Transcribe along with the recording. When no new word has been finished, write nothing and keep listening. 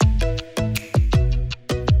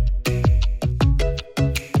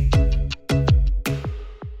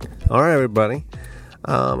All right, everybody.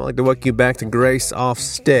 I'd like to welcome you back to Grace Off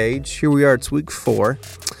Stage. Here we are. It's week 4.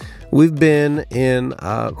 We've been in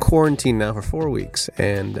quarantine now for 4 weeks,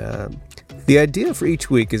 and the idea for each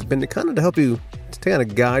week has been to kind of help you to kind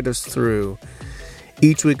of guide us through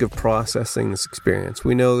each week of processing this experience.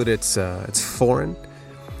 We know that it's foreign,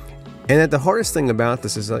 and that the hardest thing about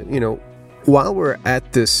this is while we're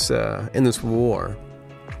at this in this war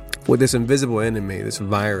with this invisible enemy, this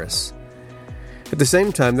virus. At the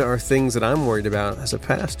same time, there are things that I'm worried about as a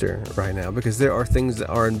pastor right now, because there are things that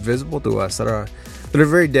are invisible to us that are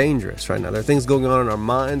very dangerous right now. There are things going on in our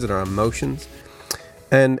minds and our emotions,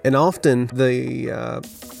 and often the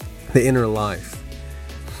inner life.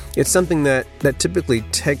 It's something that typically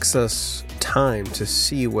takes us time to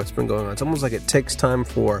see what's been going on. It's almost like it takes time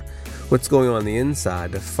for what's going on the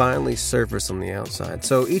inside to finally surface on the outside.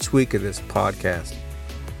 So each week of this podcast,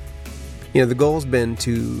 the goal's been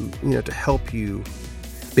to help you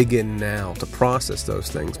begin now to process those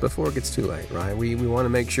things before it gets too late, right? We want to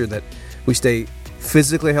make sure that we stay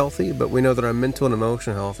physically healthy, but we know that our mental and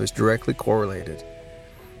emotional health is directly correlated,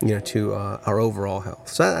 to our overall health.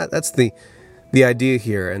 So that's the idea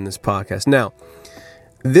here in this podcast. Now,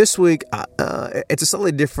 this week, it's a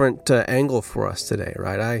slightly different angle for us today,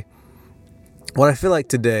 right? What I feel like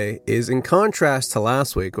today is, in contrast to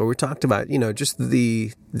last week, where we talked about, just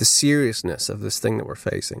the seriousness of this thing that we're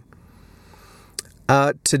facing.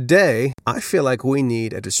 Today, I feel like we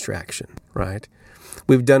need a distraction, right?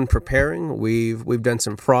 We've done preparing, we've done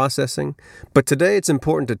some processing, but today it's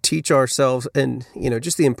important to teach ourselves, and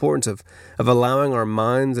just the importance of allowing our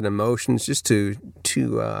minds and emotions just to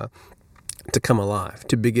come alive,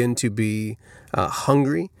 to begin to be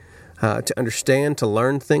hungry. To understand, to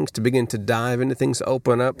learn things, to begin to dive into things, to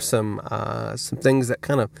open up some things that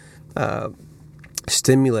kind of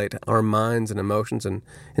stimulate our minds and emotions in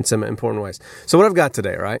some important ways. So what I've got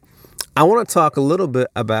today, right? I want to talk a little bit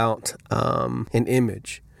about an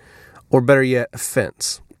image, or better yet, a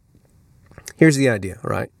fence. Here's the idea,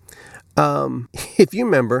 right? If you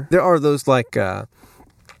remember, there are those connect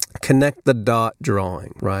the dot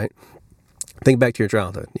drawing, right? Think back to your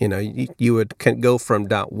childhood. You would go from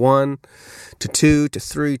dot 1 to 2 to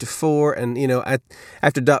 3 to 4, and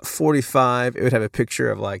after dot 45, it would have a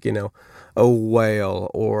picture of a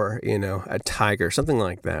whale or a tiger, something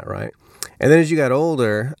like that, right? And then as you got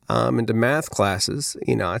older, into math classes,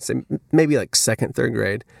 I'd say maybe like 2nd, 3rd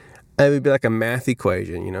grade, it would be like a math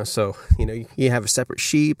equation, So you have a separate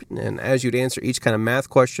sheet, and as you'd answer each kind of math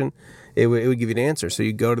question, it would give you an answer. So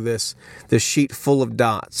you go to this sheet full of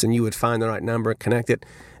dots, and you would find the right number and connect it.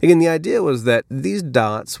 Again, the idea was that these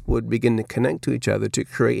dots would begin to connect to each other to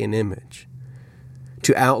create an image,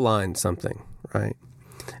 to outline something, right?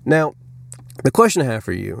 Now, the question I have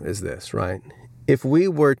for you is this, right? If we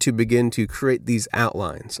were to begin to create these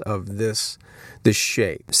outlines of this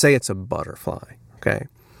shape, say it's a butterfly, okay?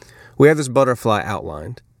 We have this butterfly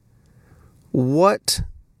outlined. What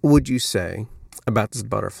would you say about this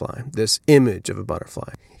butterfly, this image of a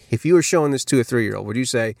butterfly? If you were showing this to a 3-year-old, would you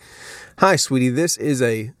say, "Hi, sweetie, this is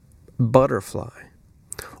a butterfly"?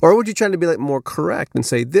 Or would you try to be more correct and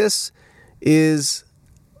say, "This is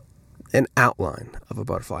an outline of a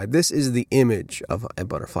butterfly. This is the image of a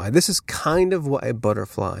butterfly. This is kind of what a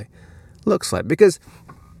butterfly looks like"? Because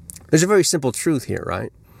there's a very simple truth here,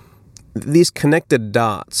 right? These connected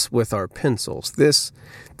dots with our pencils, this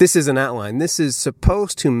is an outline. This is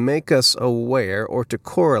supposed to make us aware, or to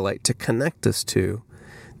correlate, to connect us to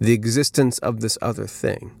the existence of this other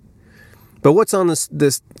thing. But what's on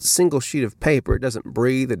this single sheet of paper? It doesn't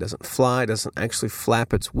breathe, it doesn't fly, it doesn't actually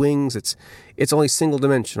flap its wings. It's only single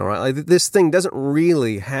dimensional, right? This thing doesn't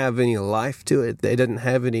really have any life to it. It doesn't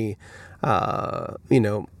have any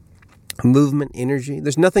movement, energy.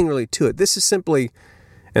 There's nothing really to it. This is simply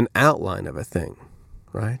an outline of a thing,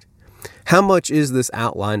 right? How much is this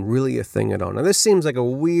outline really a thing at all? Now, this seems like a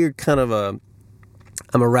weird kind of I'm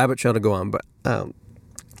a rabbit trail to go on, but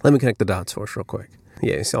let me connect the dots for us real quick.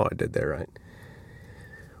 Yeah, you saw what I did there, right?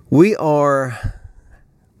 We are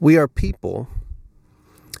people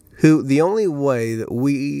who, the only way that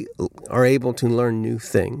we are able to learn new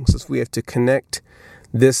things is we have to connect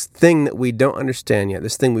this thing that we don't understand yet,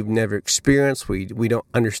 this thing we've never experienced. We don't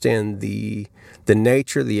understand the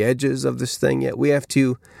nature, the edges of this thing yet. We have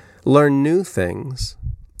to learn new things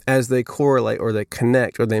as they correlate, or they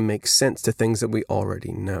connect, or they make sense to things that we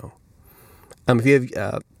already know. If you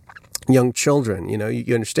have young children,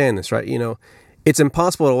 you understand this, right? It's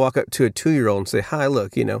impossible to walk up to a 2-year-old and say, "Hi,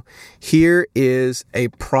 look, here is a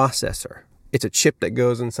processor." it's a chip that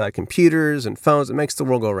goes inside computers and phones. It makes the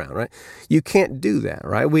world go around, right? You can't do that,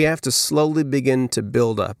 right? We have to slowly begin to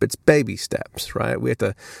build up. It's baby steps, right? We have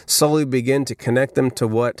to slowly begin to connect them to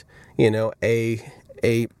what, a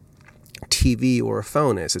TV or a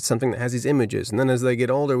phone is. It's something that has these images. And then as they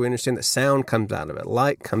get older, we understand that sound comes out of it.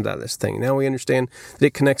 Light comes out of this thing. Now we understand that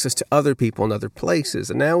it connects us to other people in other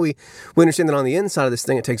places. And now we understand that on the inside of this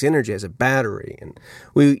thing, it takes energy as a battery. And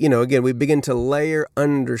we begin to layer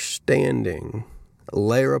understanding,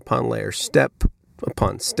 layer upon layer, step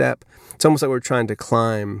upon step. It's almost like we're trying to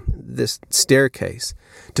climb this staircase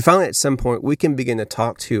to finally at some point we can begin to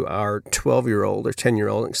talk to our 12-year-old or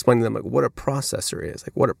 10-year-old and explain to them like what a processor is,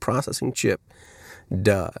 like what a processing chip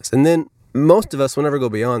does. And then most of us will never go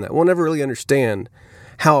beyond that. We'll never really understand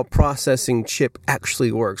how a processing chip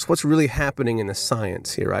actually works, what's really happening in the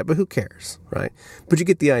science here, right? But who cares, right? But you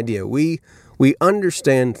get the idea. We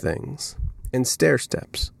understand things in stair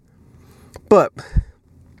steps. But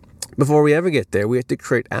before we ever get there, we have to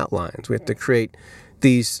create outlines. We have to create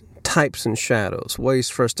these types and shadows, ways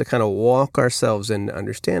for us to kind of walk ourselves into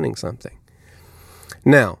understanding something.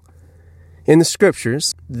 Now, in the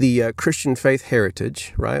scriptures, the Christian faith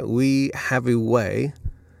heritage, right, we have a way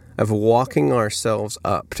of walking ourselves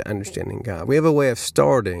up to understanding God. We have a way of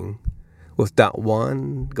starting with dot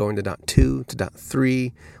 1, going to dot 2, to dot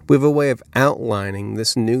 3. We have a way of outlining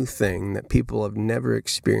this new thing that people have never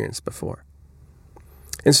experienced before.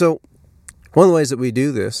 And so one of the ways that we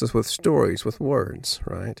do this is with stories, with words,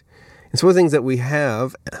 right? And so one of the things that we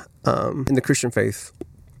have in the Christian faith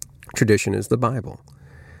tradition is the Bible.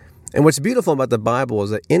 And what's beautiful about the Bible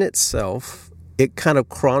is that in itself, it kind of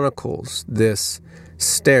chronicles this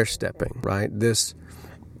stair-stepping, right? This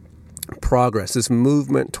progress, this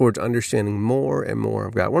movement towards understanding more and more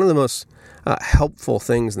of God. One of the most helpful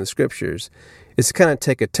things in the scriptures is to kind of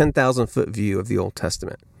take a 10,000-foot view of the Old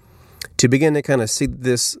Testament, to begin to kind of see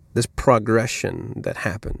this progression that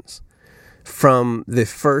happens from the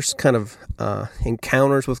first kind of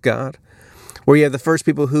encounters with God, where you have the first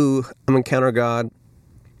people who encounter God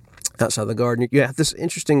outside the garden. You have this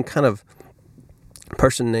interesting kind of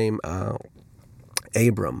person named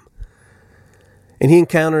Abram, and he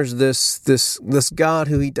encounters this God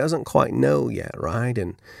who he doesn't quite know yet, right?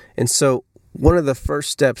 And so one of the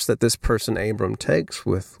first steps that this person Abram takes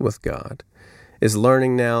with God is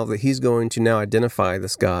learning now that he's going to now identify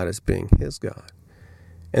this God as being his God.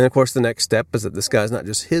 And of course, the next step is that this God is not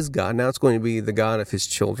just his God. Now it's going to be the God of his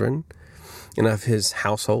children and of his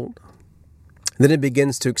household. Then it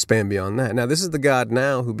begins to expand beyond that. Now, this is the God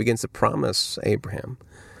now who begins to promise Abraham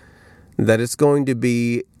that it's going to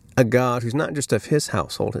be a God who's not just of his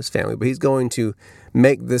household, his family, but he's going to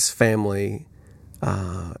make this family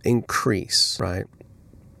increase, right?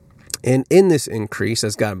 And in this increase,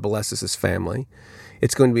 as God blesses his family,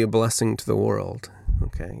 it's going to be a blessing to the world.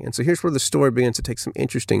 Okay, and so here's where the story begins to take some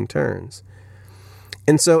interesting turns.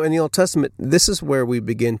 And so in the Old Testament, this is where we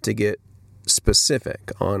begin to get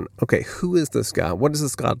specific on, okay, who is this God? What is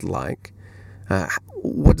this God like?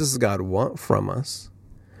 What does God want from us?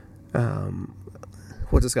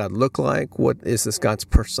 What does God look like? What is this God's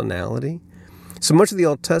personality? So much of the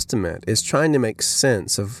Old Testament is trying to make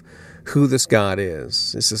sense of who this God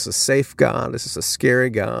is. Is this a safe God? Is this a scary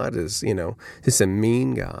God? Is this a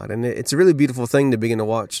mean God? And it's a really beautiful thing to begin to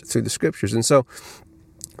watch through the scriptures. And so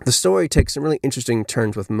the story takes some really interesting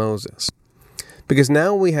turns with Moses, because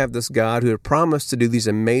now we have this God who had promised to do these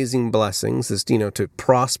amazing blessings, this, to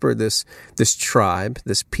prosper this tribe,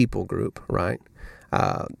 this people group, right?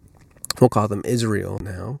 We'll call them Israel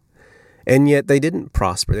now. And yet they didn't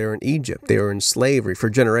prosper. They were in Egypt. They were in slavery for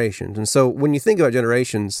generations. And so when you think about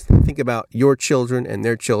generations, think about your children and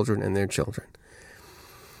their children and their children.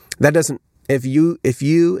 That doesn't, if you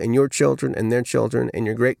and your children and their children and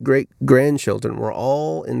your great-great-grandchildren were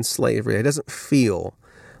all in slavery, it doesn't feel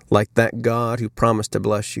like that God who promised to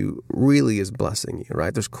bless you really is blessing you,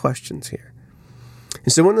 right? There's questions here.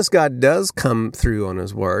 And so when this God does come through on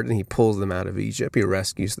his word and he pulls them out of Egypt, he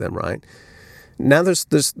rescues them, right? Now there's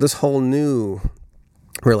this whole new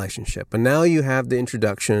relationship. And now you have the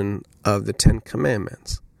introduction of the 10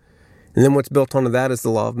 Commandments. And then what's built onto that is the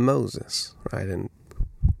law of Moses, right? And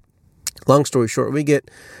long story short, we get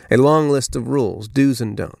a long list of rules, do's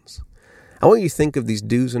and don'ts. I want you to think of these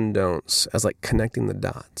do's and don'ts as like connecting the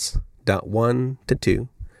dots. Dot 1 to 2,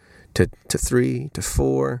 to 3, to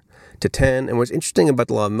 4, to 10. And what's interesting about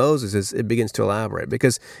the law of Moses is it begins to elaborate.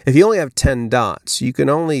 Because if you only have 10 dots, you can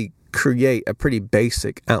only create a pretty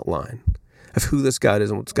basic outline of who this God is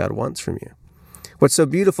and what God wants from you. What's so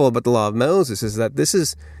beautiful about the law of Moses is that this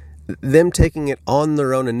is them taking it on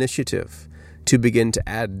their own initiative to begin to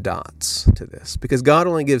add dots to this, because God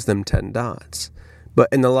only gives them 10 dots. But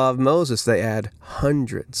in the law of Moses, they add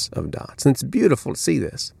hundreds of dots. And it's beautiful to see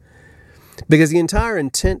this, because the entire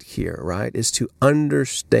intent here, right, is to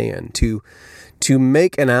understand, to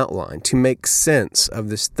make an outline, to make sense of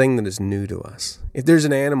this thing that is new to us. If there's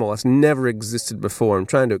an animal that's never existed before, I'm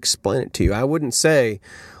trying to explain it to you, I wouldn't say,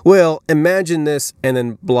 well, imagine this, and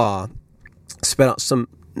then blah, spit out some,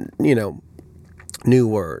 new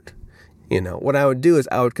word. What I would do is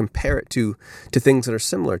I would compare it to things that are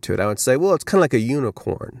similar to it. I would say, well, it's kind of like a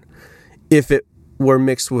unicorn if it were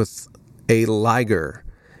mixed with a liger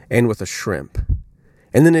and with a shrimp.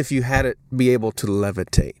 And then if you had it be able to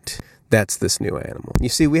levitate, that's this new animal. You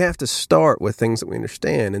see, we have to start with things that we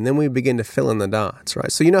understand, and then we begin to fill in the dots,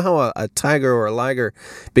 right? So you know how a tiger or a liger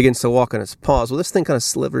begins to walk on its paws? Well, this thing kind of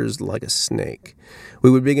slivers like a snake.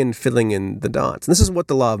 We would begin filling in the dots. And this is what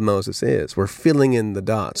the law of Moses is. We're filling in the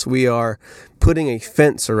dots. We are putting a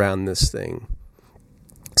fence around this thing.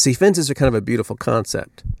 See, fences are kind of a beautiful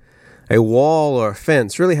concept. A wall or a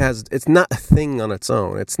fence really it's not a thing on its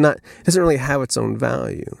own. It doesn't really have its own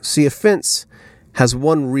value. See, a fence has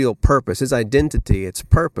one real purpose. Its identity, its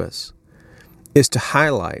purpose, is to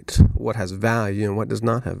highlight what has value and what does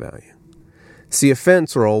not have value. See, a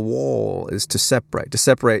fence or a wall is to separate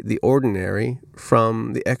the ordinary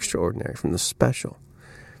from the extraordinary, from the special.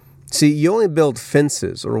 See, you only build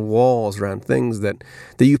fences or walls around things that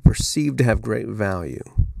you perceive to have great value.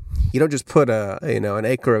 You don't just put an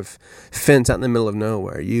acre of fence out in the middle of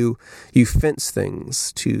nowhere. You fence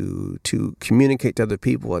things to communicate to other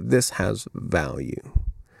people that this has value.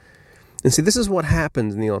 And see, this is what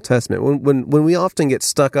happens in the Old Testament. When we often get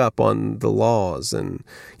stuck up on the laws and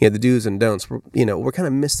the do's and don'ts, we're kind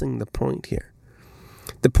of missing the point here.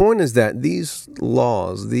 The point is that these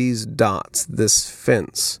laws, these dots, this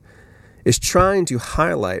fence, is trying to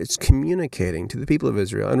highlight, it's communicating to the people of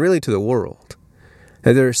Israel and really to the world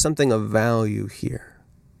that there is something of value here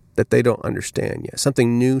that they don't understand yet,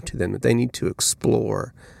 something new to them that they need to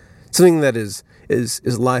explore, something that is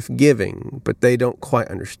life-giving, but they don't quite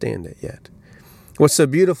understand it yet. What's so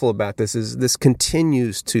beautiful about this is this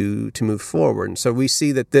continues to move forward. And so we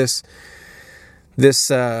see that this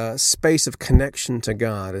space of connection to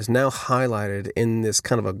God is now highlighted in this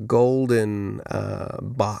kind of a golden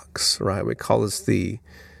box, right? We call this the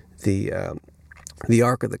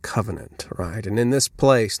Ark of the Covenant, right? And in this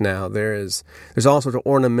place now, there's all sorts of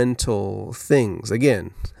ornamental things.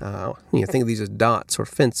 Again, think of these as dots or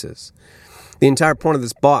fences. The entire point of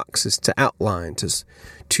this box is to outline,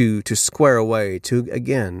 to square away, to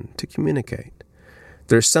communicate.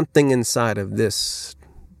 There's something inside of this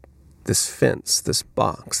fence, this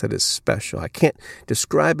box that is special. I can't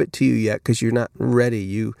describe it to you yet because you're not ready.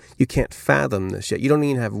 You can't fathom this yet. You don't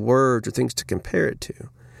even have words or things to compare it to.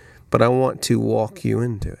 But I want to walk you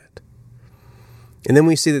into it. And then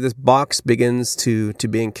we see that this box begins to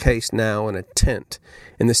be encased now in a tent.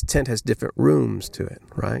 And this tent has different rooms to it,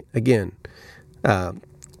 right? Again,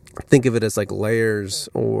 think of it as like layers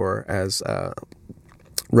or as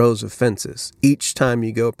rows of fences. Each time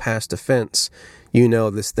you go past a fence, you know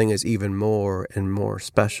this thing is even more and more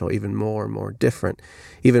special, even more and more different,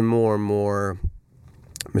 even more and more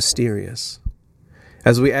mysterious.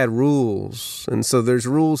 As we add rules, and so there's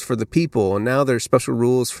rules for the people, and now there's special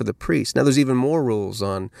rules for the priest. Now there's even more rules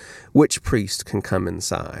on which priest can come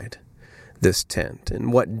inside this tent,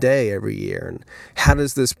 and what day every year, and how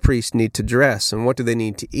does this priest need to dress, and what do they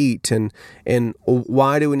need to eat, and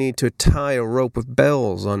why do we need to tie a rope with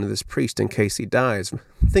bells onto this priest in case he dies?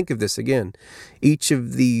 Think of this again. Each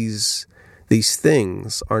of these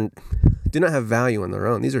things do not have value on their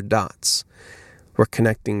own. These are dots. We're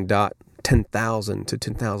connecting dot 10,000 to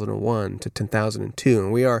 10,001 to 10,002,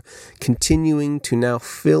 and we are continuing to now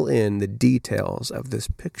fill in the details of this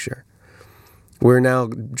picture. We're now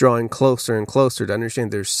drawing closer and closer to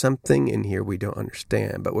understand there's something in here we don't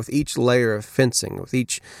understand. But with each layer of fencing, with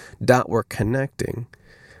each dot we're connecting,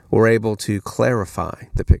 we're able to clarify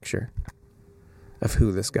the picture of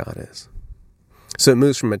who this God is. So it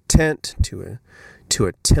moves from a tent to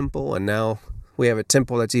a temple, and now we have a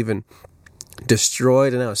temple that's even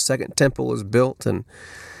destroyed, and now a second temple is built, and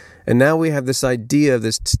now we have this idea of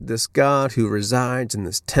this God who resides in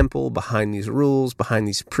this temple behind these rules, behind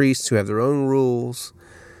these priests who have their own rules,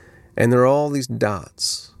 and there are all these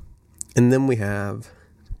dots. And then we have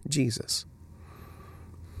Jesus.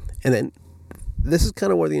 And then this is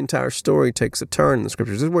kind of where the entire story takes a turn in the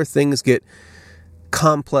scriptures. This is where things get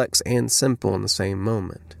complex and simple in the same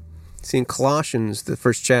moment. See, in Colossians, the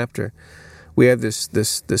first chapter, we have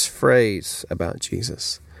this phrase about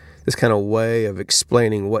Jesus kind of way of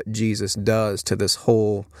explaining what Jesus does to this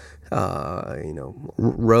whole,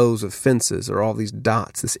 rows of fences or all these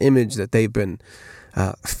dots, this image that they've been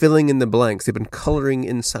filling in the blanks. They've been coloring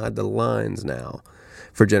inside the lines now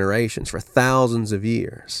for generations, for thousands of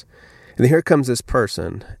years. And here comes this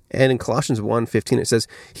person. And in Colossians 1:15, it says,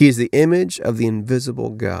 He is the image of the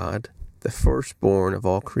invisible God, the firstborn of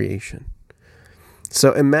all creation.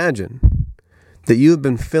 So imagine that you have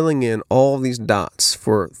been filling in all these dots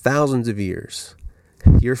for thousands of years.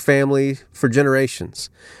 Your family for generations.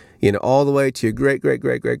 All the way to your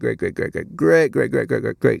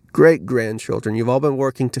great-great-great-great-great-great-great-great-great-great-grandchildren. You've all been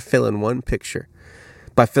working to fill in one picture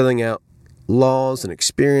by filling out laws and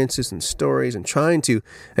experiences and stories and trying to,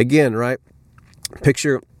 again, right,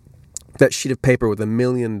 picture that sheet of paper with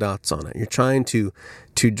 1,000,000 dots on it. You're trying to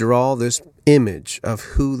draw this image of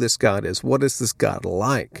who this God is. What is this God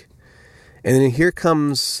like? And then here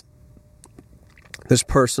comes this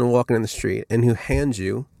person walking in the street and who hands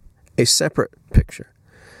you a separate picture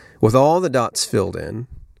with all the dots filled in,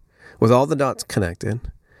 with all the dots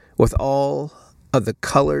connected, with all of the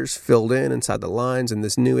colors filled in inside the lines in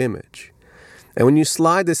this new image. And when you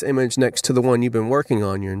slide this image next to the one you've been working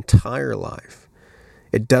on your entire life,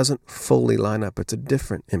 it doesn't fully line up. It's a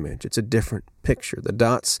different image. It's a different picture. The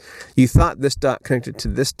dots, you thought this dot connected to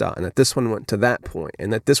this dot, and that this one went to that point,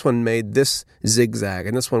 and that this one made this zigzag,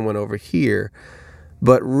 and this one went over here.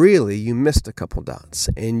 But really, you missed a couple dots,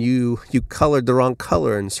 and you colored the wrong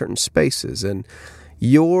color in certain spaces, and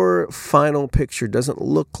your final picture doesn't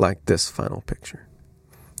look like this final picture.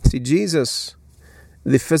 See, Jesus,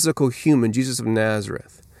 the physical human, Jesus of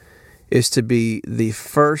Nazareth, is to be the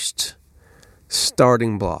first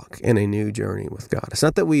starting block in a new journey with God. It's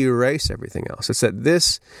not that we erase everything else. It's that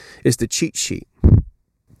this is the cheat sheet.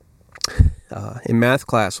 In math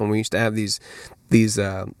class, when we used to have these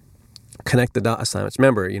connect the dot assignments.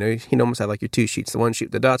 Remember, you almost have like your two sheets. The one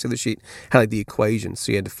sheet, the dots, the other sheet had like the equations,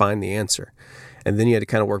 so you had to find the answer, and then you had to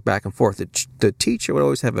kind of work back and forth. The teacher would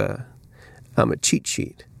always have a cheat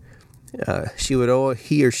sheet.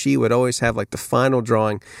 He or she would always have like the final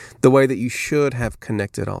drawing, the way that you should have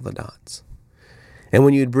connected all the dots. And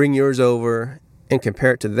when you'd bring yours over and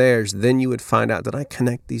compare it to theirs, then you would find out, did I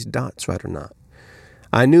connect these dots right or not?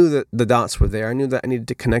 I knew that the dots were there. I knew that I needed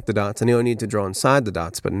to connect the dots. I knew I needed to draw inside the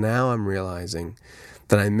dots. But now I'm realizing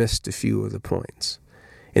that I missed a few of the points.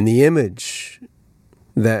 And the image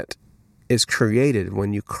that is created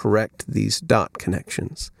when you correct these dot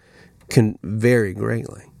connections can vary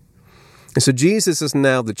greatly. And so Jesus is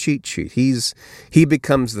now the cheat sheet. He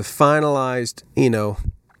becomes the finalized,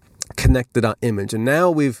 connect the dot image. And now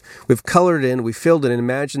we've colored in, we filled it in.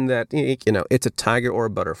 Imagine that, it's a tiger or a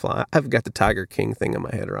butterfly. I've got the Tiger King thing in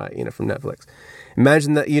my head, right? From Netflix.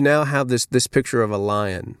 Imagine that you now have this picture of a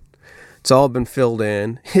lion. It's all been filled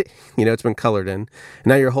in. It's been colored in. And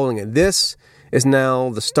now you're holding it. This is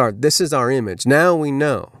now the start. This is our image. Now we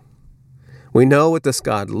know. We know what this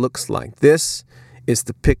God looks like. This is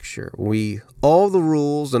the picture. All the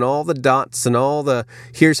rules and all the dots and all the,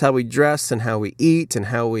 here's how we dress and how we eat and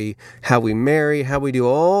how we marry, how we do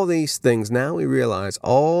all these things. Now we realize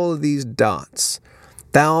all of these dots,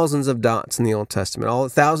 thousands of dots in the Old Testament, all the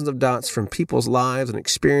thousands of dots from people's lives and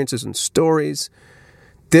experiences and stories.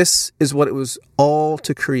 This is what it was all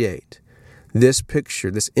to create. This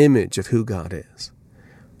picture, this image of who God is.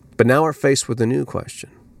 But now we're faced with a new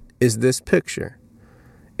question. Is this picture,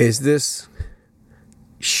 is this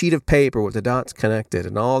sheet of paper with the dots connected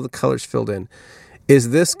and all the colors filled in,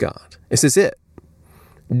 is this God? Is this it?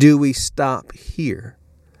 Do we stop here?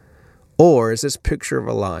 Or is this picture of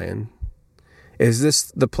a lion, is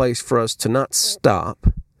this the place for us to not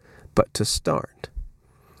stop, but to start?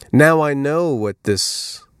 Now I know what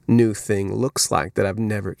this new thing looks like that I've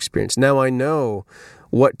never experienced. Now I know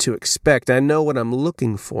what to expect. I know what I'm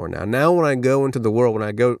looking for now. Now when I go into the world, when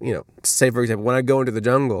I go, say for example, when I go into the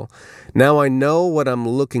jungle, now I know what I'm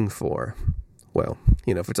looking for. Well,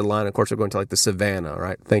 if it's a lion, of course, we're going to like the savannah,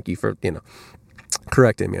 right? Thank you for,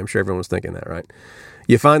 correcting me. I'm sure everyone was thinking that, right?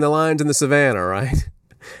 You find the lions in the savannah, right?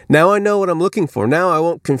 Now I know what I'm looking for. Now I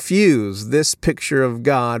won't confuse this picture of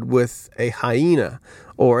God with a hyena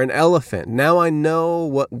or an elephant. Now I know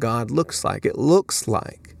what God looks like. It looks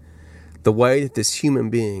like the way that this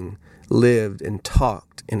human being lived and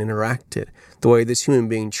talked and interacted, the way this human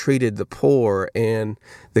being treated the poor and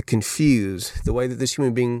the confused, the way that this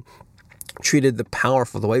human being treated the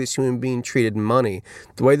powerful, the way this human being treated money,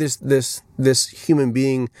 the way this human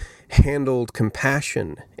being handled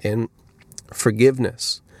compassion and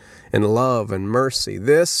forgiveness and love and mercy.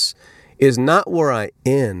 This is not where I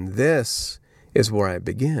end. This is where I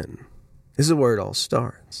begin. This is where it all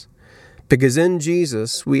starts. Because in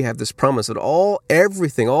Jesus, we have this promise that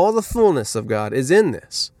everything, all the fullness of God is in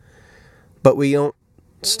this. But we don't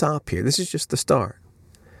stop here. This is just the start.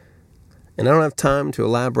 And I don't have time to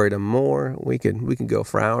elaborate on more. We can go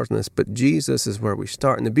for hours on this, but Jesus is where we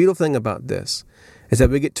start. And the beautiful thing about this is that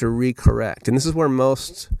we get to recorrect. And this is where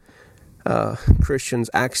most Christians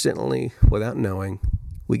accidentally, without knowing,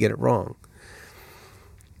 we get it wrong.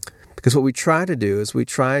 Because what we try to do is we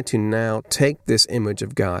try to now take this image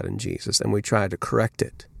of God in Jesus and we try to correct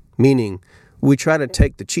it. Meaning, we try to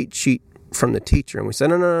take the cheat sheet from the teacher and we say,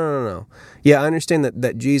 no. Yeah, I understand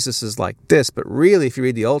that Jesus is like this, but really, if you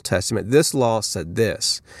read the Old Testament, this law said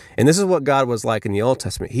this. And this is what God was like in the Old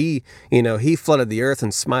Testament. He flooded the earth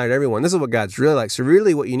and smited everyone. This is what God's really like. So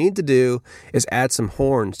really what you need to do is add some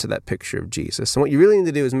horns to that picture of Jesus. And what you really need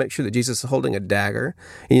to do is make sure that Jesus is holding a dagger.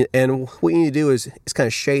 And what you need to do is kind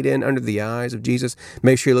of shade in under the eyes of Jesus,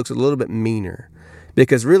 make sure he looks a little bit meaner.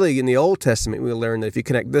 Because really, in the Old Testament, we learn that if you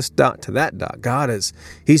connect this dot to that dot,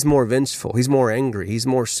 he's more vengeful, he's more angry, he's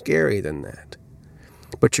more scary than that.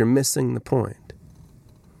 But you're missing the point.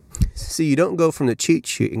 See, you don't go from the cheat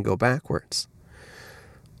sheet and go backwards.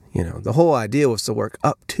 The whole idea was to work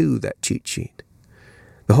up to that cheat sheet.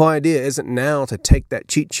 The whole idea isn't now to take that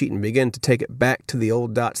cheat sheet and begin to take it back to the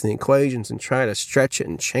old dots and the equations and try to stretch it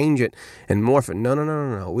and change it and morph it.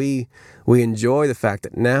 No. We enjoy the fact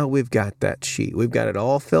that now we've got that sheet. We've got it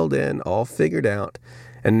all filled in, all figured out.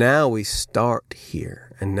 And now we start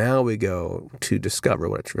here. And now we go to discover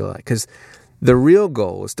what it's really like. Because the real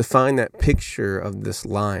goal is to find that picture of this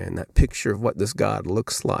lion, that picture of what this God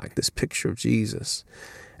looks like, this picture of Jesus.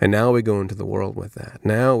 And now we go into the world with that.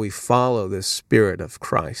 Now we follow this spirit of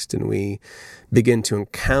Christ and we begin to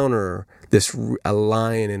encounter a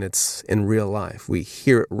lion in real life. We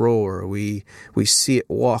hear it roar. We see it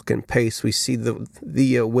walk and pace. We see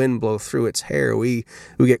the wind blow through its hair. We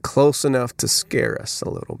get close enough to scare us a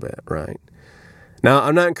little bit, right? Now,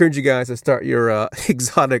 I'm not encouraging you guys to start your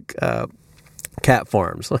exotic cat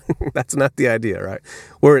farms. That's not the idea, right?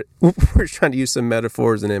 We're trying to use some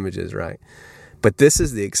metaphors and images, right? But this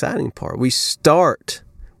is the exciting part. We start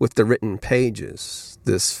with the written pages,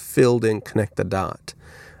 this filled in connect the dot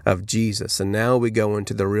of Jesus. And now we go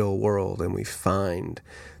into the real world and we find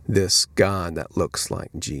this God that looks like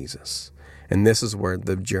Jesus. And this is where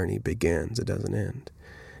the journey begins. It doesn't end.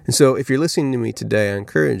 And so if you're listening to me today, I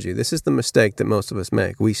encourage you, this is the mistake that most of us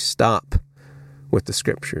make. We stop with the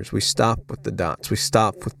scriptures. We stop with the dots. We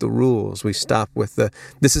stop with the rules. We stop with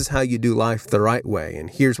this is how you do life the right way. And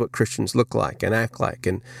here's what Christians look like and act like.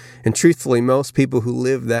 And truthfully, most people who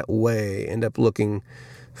live that way end up looking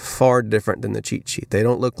far different than the cheat sheet. They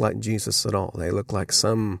don't look like Jesus at all. They look like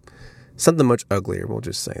something much uglier. We'll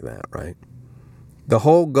just say that, right? The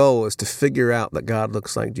whole goal is to figure out that God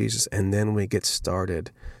looks like Jesus. And then we get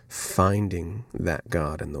started finding that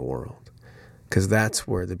God in the world. Because that's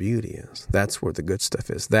where the beauty is. That's where the good stuff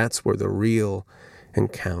is. That's where the real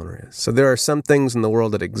encounter is. So there are some things in the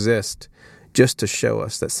world that exist just to show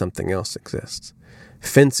us that something else exists.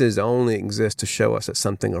 Fences only exist to show us that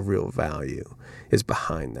something of real value is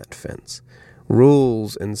behind that fence.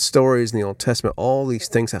 Rules and stories in the Old Testament, all these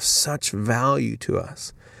things have such value to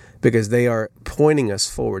us because they are pointing us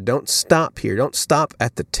forward. Don't stop here. Don't stop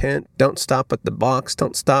at the tent. Don't stop at the box.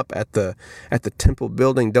 Don't stop at the temple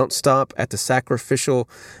building. Don't stop at the sacrificial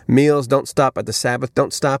meals. Don't stop at the Sabbath.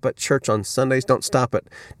 Don't stop at church on Sundays. Don't stop at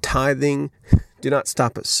tithing. Do not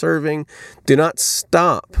stop at serving. Do not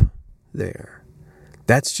stop there.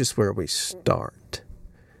 That's just where we start.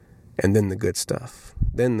 And then the good stuff.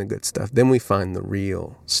 Then the good stuff. Then we find the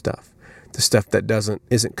real stuff. The stuff that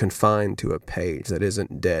isn't confined to a page, that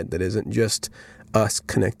isn't dead, that isn't just us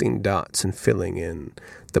connecting dots and filling in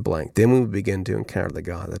the blank. Then we begin to encounter the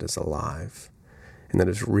God that is alive and that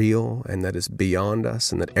is real and that is beyond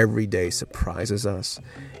us and that every day surprises us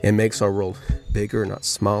and makes our world bigger, not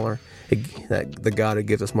smaller. The God who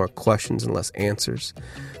gives us more questions and less answers.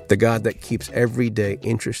 The God that keeps every day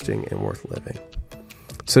interesting and worth living.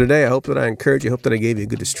 So today I hope that I encourage you, I hope that I gave you a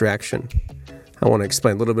good distraction. I want to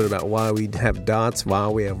explain a little bit about why we have dots, why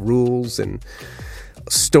we have rules and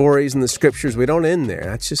stories in the scriptures. We don't end there.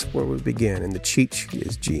 That's just where we begin. And the cheat sheet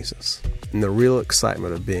is Jesus. And the real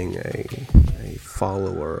excitement of being a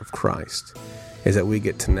follower of Christ is that we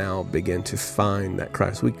get to now begin to find that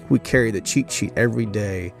Christ. We carry the cheat sheet every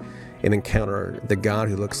day and encounter the God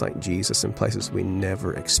who looks like Jesus in places we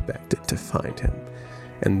never expected to find him.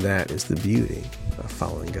 And that is the beauty of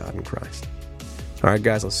following God in Christ. All right,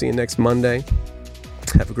 guys, I'll see you next Monday.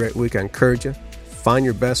 Have a great week. I encourage you. Find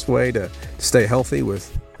your best way to stay healthy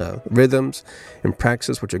with rhythms and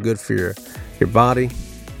practices which are good for your body,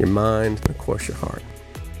 your mind, and of course your heart.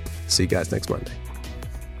 See you guys next Monday.